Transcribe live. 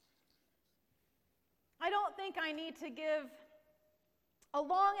don't think I need to give a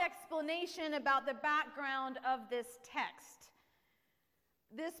long explanation about the background of this text.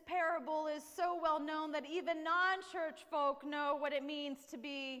 This parable is so well known that even non-church folk know what it means to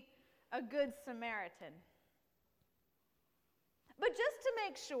be a good Samaritan. But just to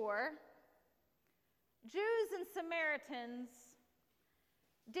make sure, Jews and Samaritans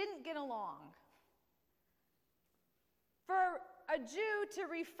didn't get along. For a Jew to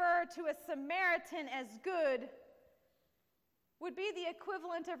refer to a Samaritan as good would be the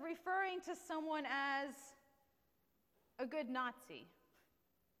equivalent of referring to someone as a good Nazi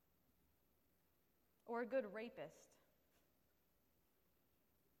or a good rapist.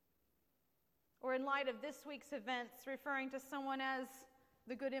 Or in light of this week's events, referring to someone as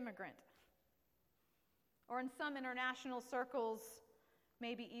the good immigrant. Or in some international circles,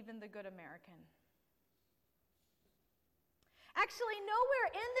 maybe even the good American. Actually, nowhere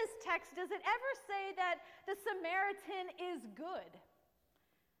in this text does it ever say that the Samaritan is good.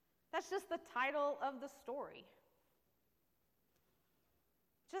 That's just the title of the story.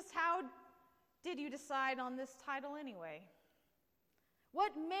 Just how did you decide on this title anyway?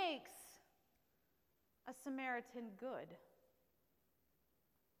 What makes a Samaritan good?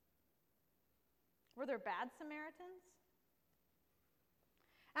 Were there bad Samaritans?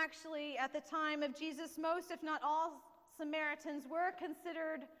 Actually, at the time of Jesus, most, if not all, Samaritans were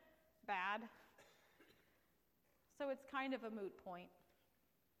considered bad. So it's kind of a moot point.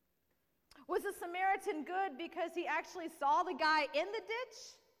 Was the Samaritan good because he actually saw the guy in the ditch?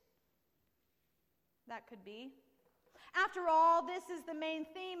 That could be. After all, this is the main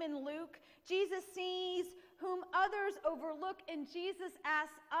theme in Luke. Jesus sees whom others overlook, and Jesus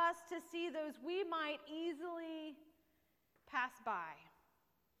asks us to see those we might easily pass by.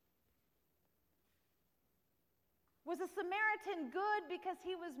 Was the Samaritan good because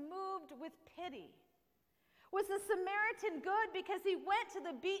he was moved with pity? Was the Samaritan good because he went to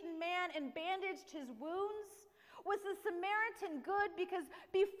the beaten man and bandaged his wounds? Was the Samaritan good because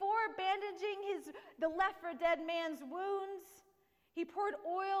before bandaging the left for dead man's wounds, he poured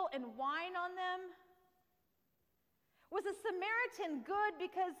oil and wine on them? Was the Samaritan good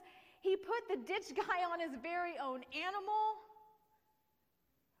because he put the ditch guy on his very own animal?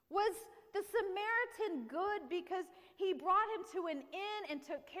 Was the Samaritan good because he brought him to an inn and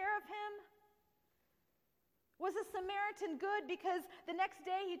took care of him? Was the Samaritan good because the next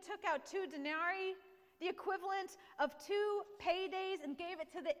day he took out 2 denarii, the equivalent of 2 paydays, and gave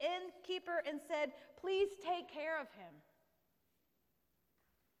it to the innkeeper and said, "Please take care of him"?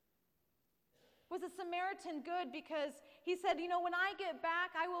 Was the Samaritan good because he said, "When I get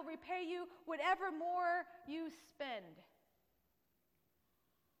back, I will repay you whatever more you spend"?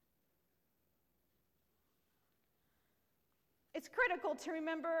 It's critical to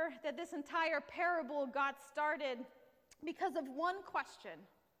remember that this entire parable got started because of one question.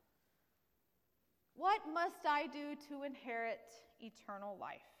 What must I do to inherit eternal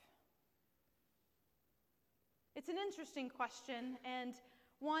life? It's an interesting question, and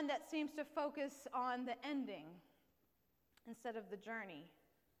one that seems to focus on the ending instead of the journey.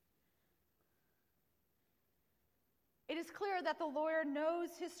 It is clear that the lawyer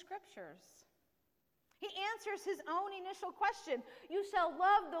knows his scriptures. He answers his own initial question. You shall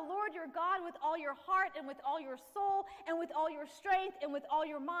love the Lord your God with all your heart and with all your soul and with all your strength and with all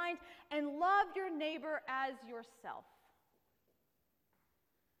your mind, and love your neighbor as yourself.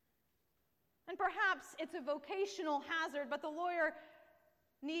 And perhaps it's a vocational hazard, but the lawyer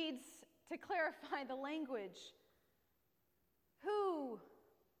needs to clarify the language. Who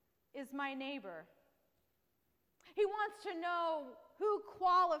is my neighbor? He wants to know who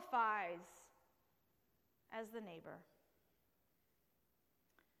qualifies as the neighbor.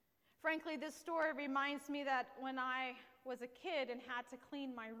 Frankly, this story reminds me that when I was a kid and had to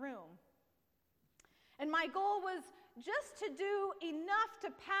clean my room, and my goal was just to do enough to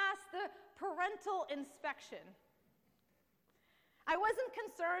pass the parental inspection. I wasn't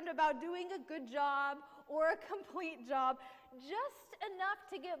concerned about doing a good job or a complete job, just enough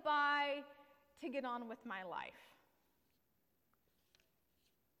to get by, to get on with my life.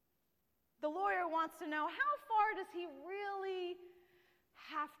 The lawyer wants to know, how far does he really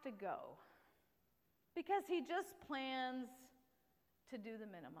have to go? Because he just plans to do the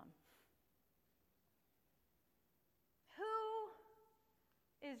minimum.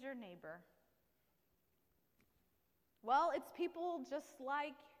 Who is your neighbor? Well, it's people just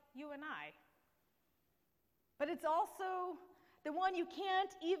like you and I. But it's also the one you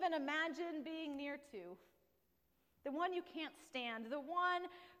can't even imagine being near to. the one you can't stand, the one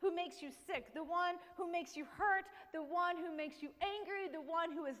who makes you sick, the one who makes you hurt, the one who makes you angry, the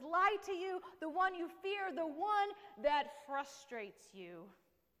one who has lied to you, the one you fear, the one that frustrates you.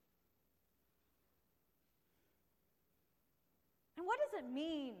 And what does it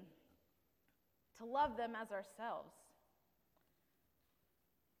mean to love them as ourselves?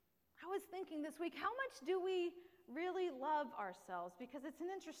 I was thinking this week, how much do we really love ourselves? Because it's an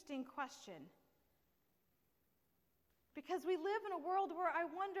interesting question. Because we live in a world where I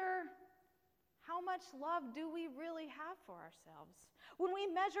wonder, how much love do we really have for ourselves? When we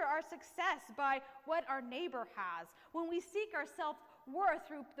measure our success by what our neighbor has, when we seek our self-worth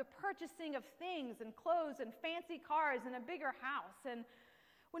through the purchasing of things and clothes and fancy cars and a bigger house, and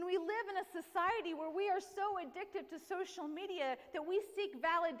when we live in a society where we are so addicted to social media that we seek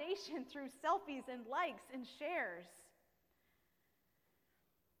validation through selfies and likes and shares,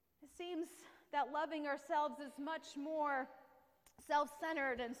 it seems that loving ourselves is much more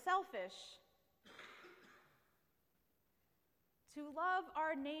self-centered and selfish. To love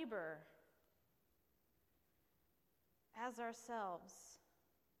our neighbor as ourselves.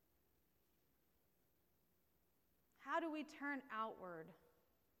 How do we turn outward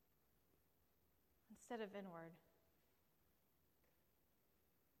instead of inward?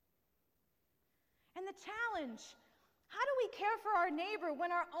 And the challenge, how do we care for our neighbor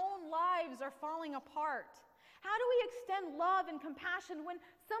when our own lives are falling apart? How do we extend love and compassion when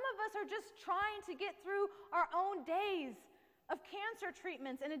some of us are just trying to get through our own days of cancer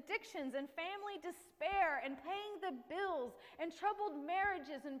treatments and addictions and family despair and paying the bills and troubled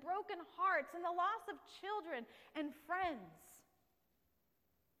marriages and broken hearts and the loss of children and friends?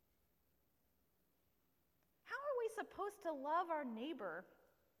 How are we supposed to love our neighbor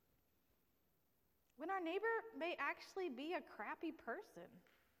when our neighbor may actually be a crappy person?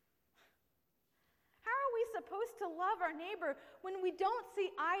 How are we supposed to love our neighbor when we don't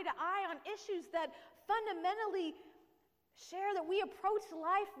see eye to eye on issues that fundamentally share that we approach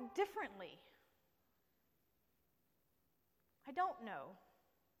life differently? I don't know.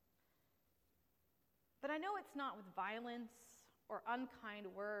 But I know it's not with violence or unkind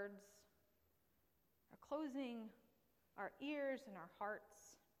words or closing our ears and our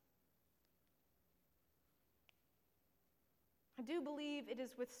hearts. I do believe it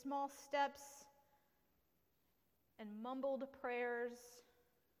is with small steps and mumbled prayers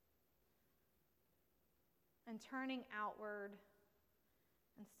and turning outward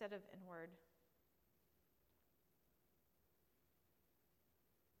instead of inward.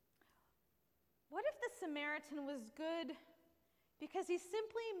 What if the Samaritan was good because he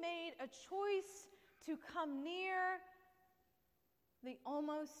simply made a choice to come near the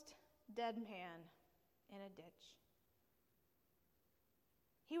almost dead man in a ditch?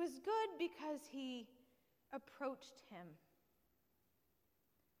 He was good because he approached him.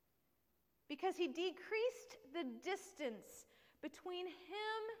 Because he decreased the distance between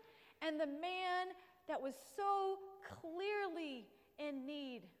him and the man that was so clearly in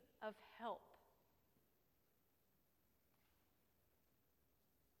need of help.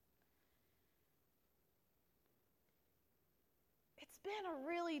 It's been a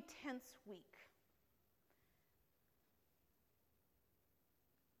really tense week.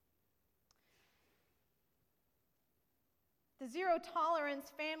 The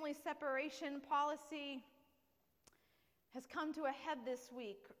zero-tolerance family separation policy has come to a head this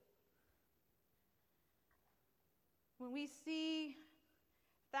week when we see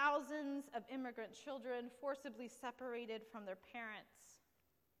thousands of immigrant children forcibly separated from their parents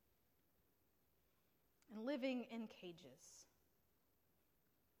and living in cages.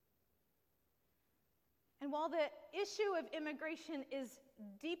 And while the issue of immigration is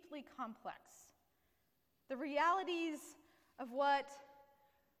deeply complex, the realities of what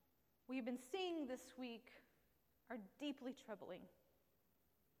we've been seeing this week are deeply troubling.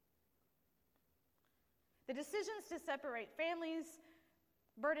 The decisions to separate families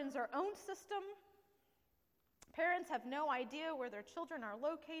burdens our own system. Parents have no idea where their children are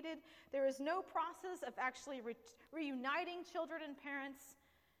located. There is no process of actually reuniting children and parents.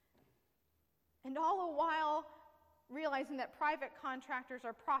 And all the while realizing that private contractors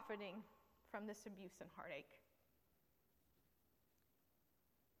are profiting from this abuse and heartache.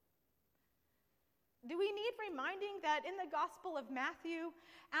 Do we need reminding that in the Gospel of Matthew,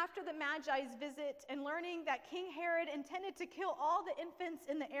 after the Magi's visit and learning that King Herod intended to kill all the infants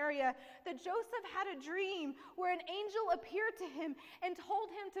in the area, that Joseph had a dream where an angel appeared to him and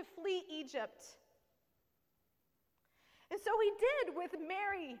told him to flee Egypt? And so he did with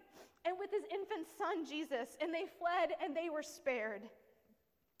Mary and with his infant son Jesus, and they fled and they were spared.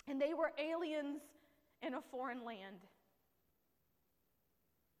 And they were aliens in a foreign land.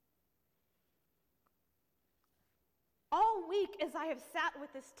 All week as I have sat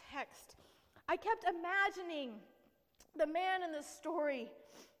with this text, I kept imagining the man in the story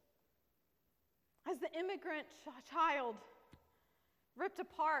as the immigrant child ripped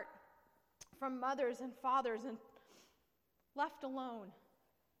apart from mothers and fathers and left alone.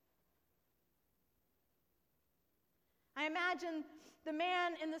 I imagine the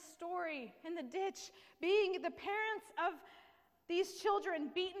man in the story in the ditch being the parents of these children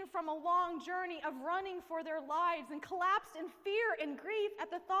beaten from a long journey of running for their lives and collapsed in fear and grief at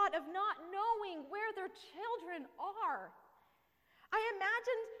the thought of not knowing where their children are. I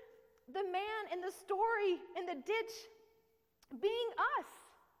imagined the man in the story in the ditch being us,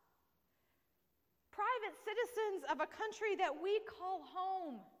 private citizens of a country that we call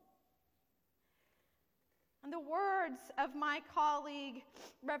home. And the words of my colleague,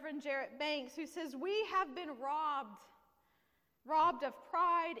 Reverend Jarrett Banks, who says, "We have been robbed of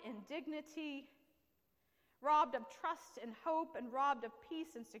pride and dignity, robbed of trust and hope, and robbed of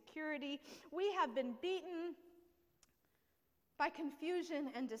peace and security. We have been beaten by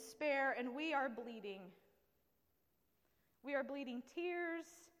confusion and despair, and we are bleeding. We are bleeding tears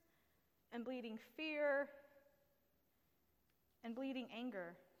and bleeding fear and bleeding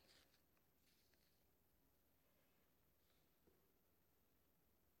anger."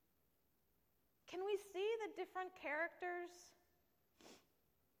 Can we see the different characters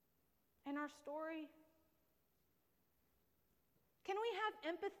in our story? Can we have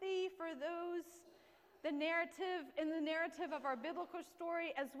empathy for those, the narrative of our biblical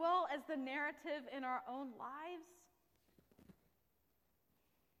story, as well as the narrative in our own lives?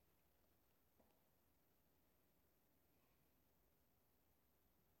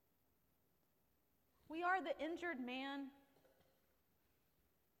 We are the injured man.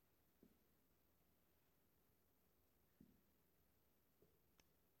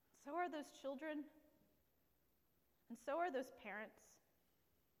 So are those children, and so are those parents.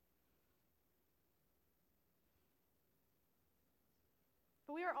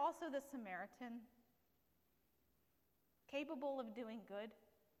 But we are also the Samaritan, capable of doing good.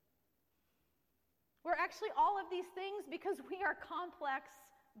 We're actually all of these things because we are complex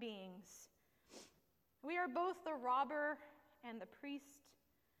beings. We are both the robber and the priest,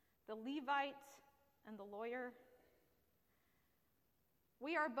 the Levite and the lawyer.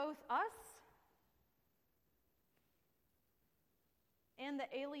 We are both us and the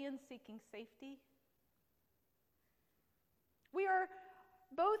alien seeking safety. We are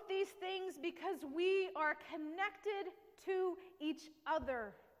both these things because we are connected to each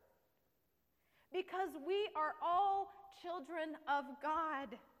other, because we are all children of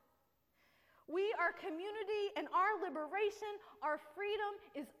God. We are community, and our liberation, our freedom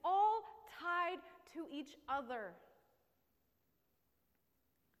is all tied to each other.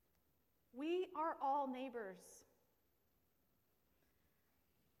 We are all neighbors.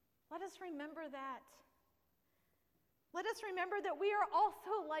 Let us remember that. Let us remember that we are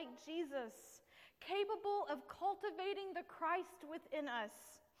also like Jesus, capable of cultivating the Christ within us,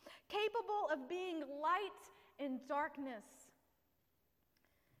 capable of being light in darkness,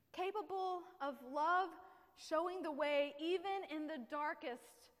 capable of love showing the way even in the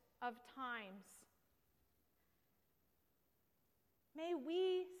darkest of times. May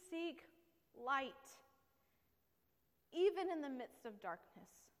we seek light even in the midst of darkness.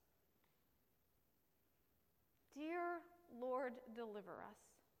 Dear Lord, deliver us.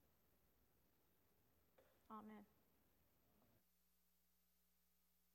 Amen.